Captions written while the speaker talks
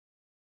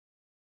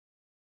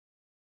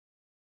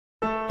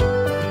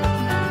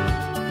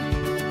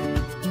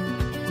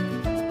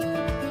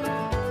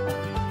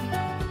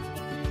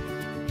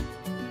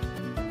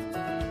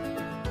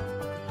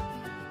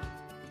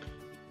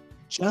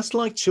Just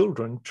like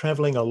children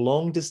traveling a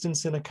long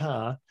distance in a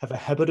car have a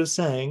habit of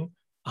saying,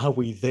 "Are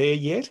we there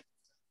yet?"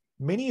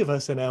 Many of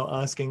us are now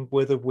asking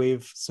whether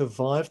we've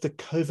survived the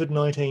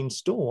COVID-19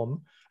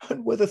 storm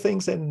and whether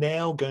things are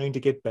now going to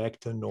get back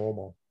to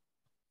normal.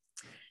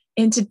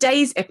 In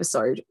today's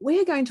episode,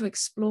 we're going to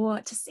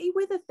explore to see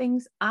whether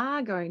things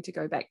are going to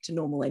go back to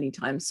normal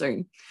anytime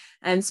soon.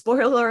 And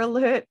spoiler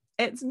alert,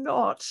 it's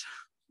not.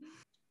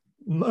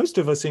 Most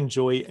of us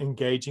enjoy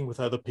engaging with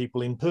other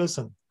people in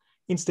person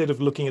instead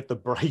of looking at the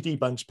Brady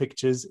Bunch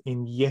pictures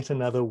in yet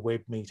another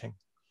web meeting.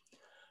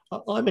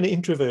 I'm an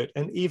introvert,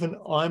 and even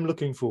I'm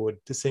looking forward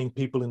to seeing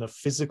people in a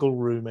physical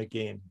room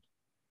again.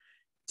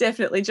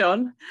 Definitely,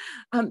 John.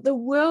 The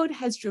world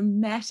has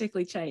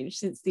dramatically changed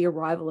since the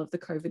arrival of the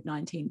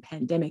COVID-19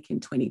 pandemic in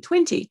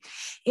 2020.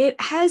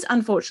 It has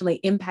unfortunately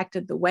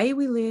impacted the way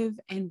we live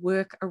and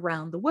work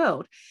around the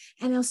world.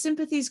 And our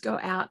sympathies go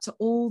out to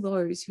all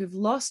those who have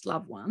lost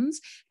loved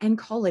ones and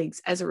colleagues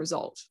as a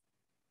result.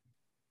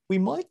 We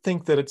might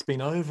think that it's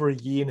been over a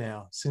year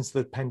now since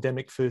the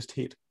pandemic first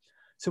hit,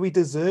 so we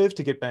deserve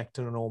to get back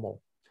to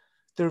normal.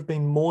 There have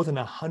been more than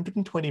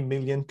 120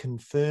 million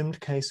confirmed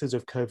cases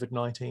of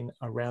COVID-19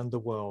 around the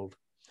world,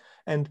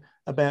 and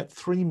about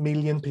 3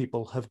 million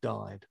people have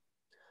died.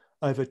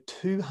 Over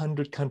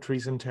 200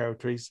 countries and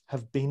territories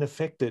have been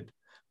affected,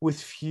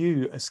 with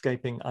few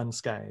escaping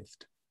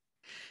unscathed.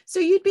 So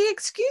you'd be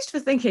excused for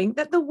thinking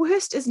that the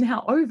worst is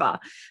now over.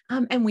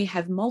 And we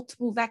have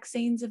multiple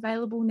vaccines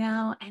available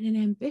now and an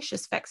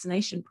ambitious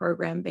vaccination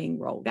program being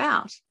rolled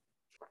out.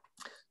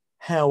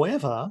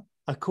 However,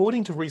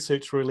 according to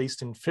research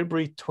released in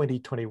February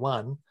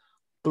 2021,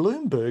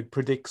 Bloomberg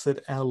predicts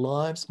that our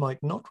lives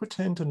might not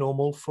return to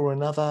normal for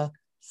another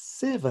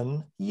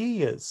 7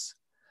 years.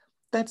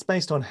 That's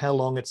based on how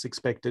long it's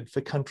expected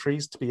for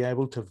countries to be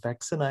able to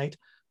vaccinate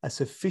a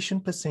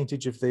sufficient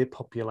percentage of their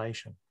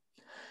population.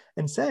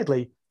 And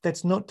sadly,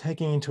 that's not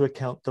taking into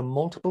account the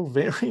multiple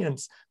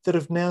variants that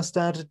have now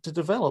started to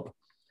develop,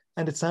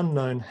 and it's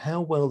unknown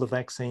how well the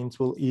vaccines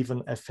will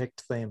even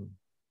affect them.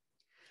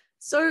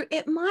 So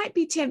it might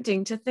be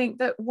tempting to think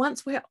that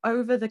once we're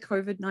over the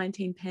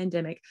COVID-19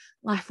 pandemic,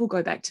 life will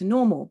go back to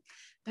normal.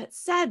 But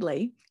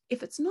sadly,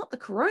 if it's not the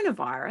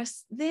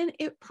coronavirus, then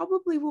it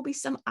probably will be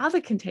some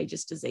other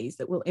contagious disease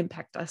that will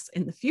impact us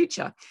in the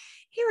future.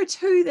 Here are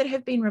two that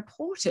have been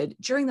reported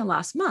during the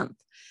last month.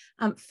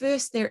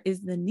 First, there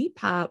is the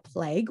Nipah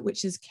plague,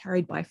 which is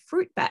carried by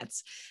fruit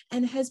bats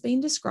and has been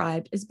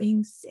described as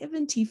being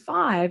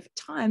 75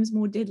 times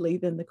more deadly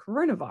than the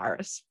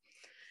coronavirus.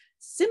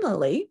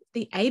 Similarly,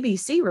 the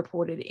ABC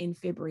reported in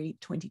February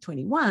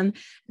 2021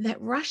 that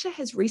Russia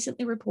has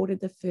recently reported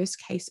the first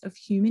case of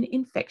human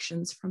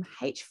infections from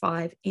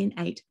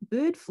H5N8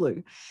 bird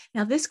flu.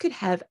 Now, this could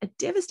have a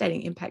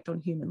devastating impact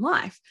on human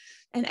life.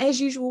 And as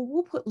usual,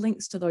 we'll put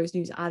links to those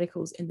news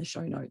articles in the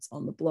show notes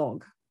on the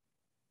blog.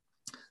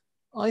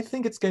 I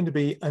think it's going to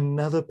be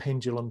another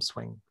pendulum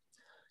swing.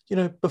 You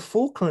know,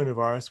 before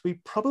coronavirus, we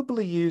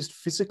probably used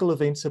physical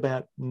events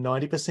about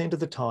 90% of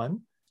the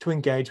time to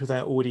engage with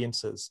our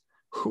audiences,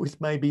 with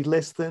maybe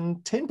less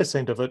than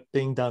 10% of it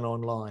being done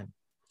online.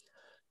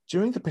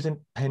 During the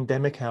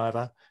pandemic,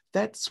 however,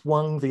 that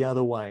swung the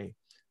other way.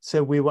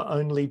 So we were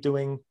only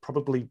doing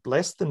probably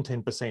less than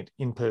 10%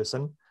 in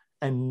person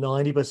and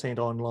 90%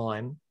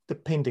 online,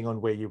 depending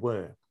on where you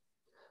were.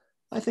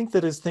 I think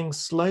that as things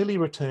slowly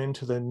return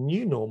to the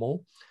new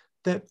normal,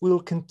 that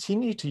we'll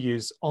continue to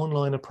use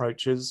online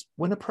approaches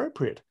when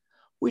appropriate,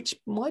 which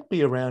might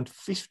be around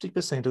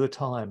 50% of the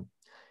time.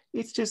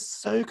 It's just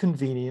so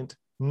convenient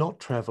not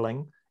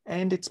traveling,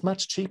 and it's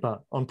much cheaper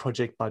on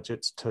project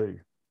budgets too.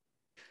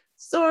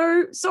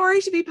 So sorry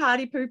to be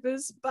party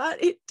poopers,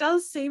 but it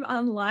does seem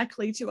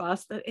unlikely to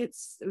us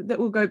that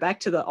we'll go back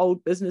to the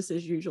old business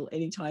as usual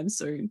anytime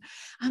soon.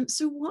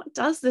 So what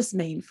does this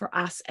mean for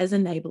us as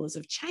enablers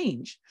of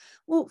change?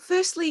 Well,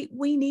 firstly,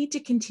 we need to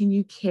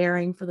continue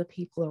caring for the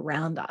people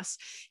around us.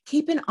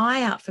 Keep an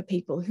eye out for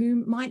people who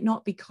might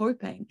not be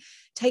coping.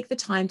 Take the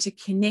time to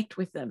connect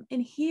with them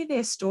and hear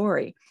their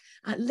story.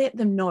 Let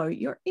them know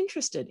you're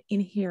interested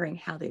in hearing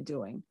how they're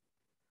doing.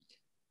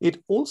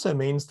 It also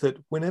means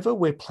that whenever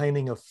we're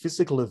planning a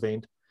physical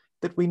event,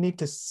 that we need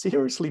to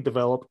seriously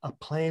develop a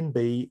plan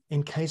B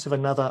in case of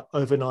another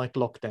overnight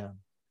lockdown.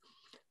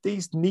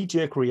 These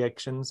knee-jerk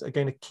reactions are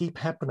going to keep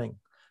happening,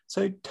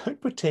 so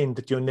don't pretend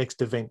that your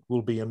next event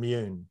will be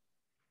immune.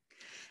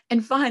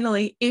 And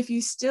finally, if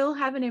you still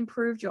haven't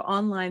improved your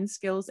online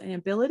skills and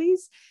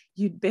abilities,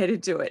 you'd better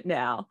do it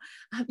now.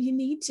 You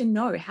need to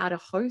know how to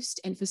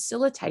host and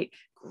facilitate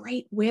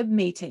great web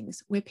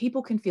meetings where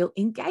people can feel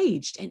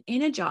engaged and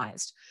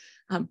energized.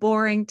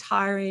 Boring,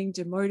 tiring,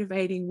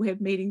 demotivating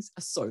web meetings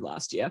are so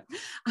last year.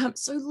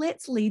 So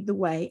let's lead the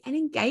way and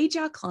engage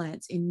our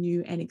clients in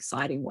new and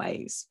exciting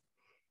ways.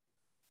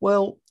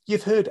 Well,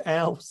 you've heard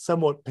our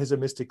somewhat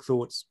pessimistic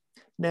thoughts.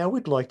 Now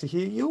we'd like to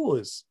hear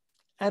yours.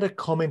 Add a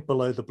comment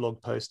below the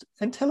blog post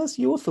and tell us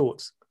your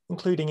thoughts,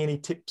 including any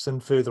tips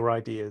and further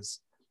ideas.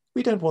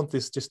 We don't want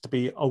this just to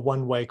be a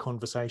one-way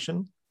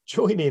conversation.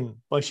 Join in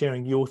by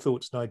sharing your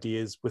thoughts and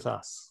ideas with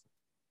us.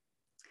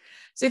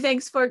 So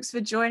thanks, folks,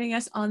 for joining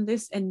us on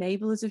this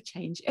Enablers of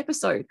Change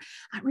episode.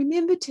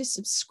 Remember to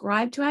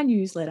subscribe to our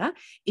newsletter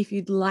if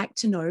you'd like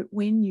to know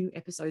when new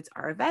episodes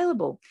are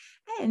available.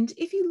 And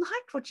if you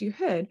liked what you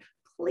heard,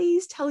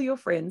 please tell your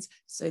friends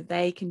so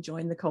they can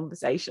join the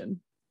conversation.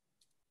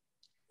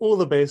 All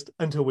the best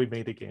until we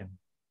meet again.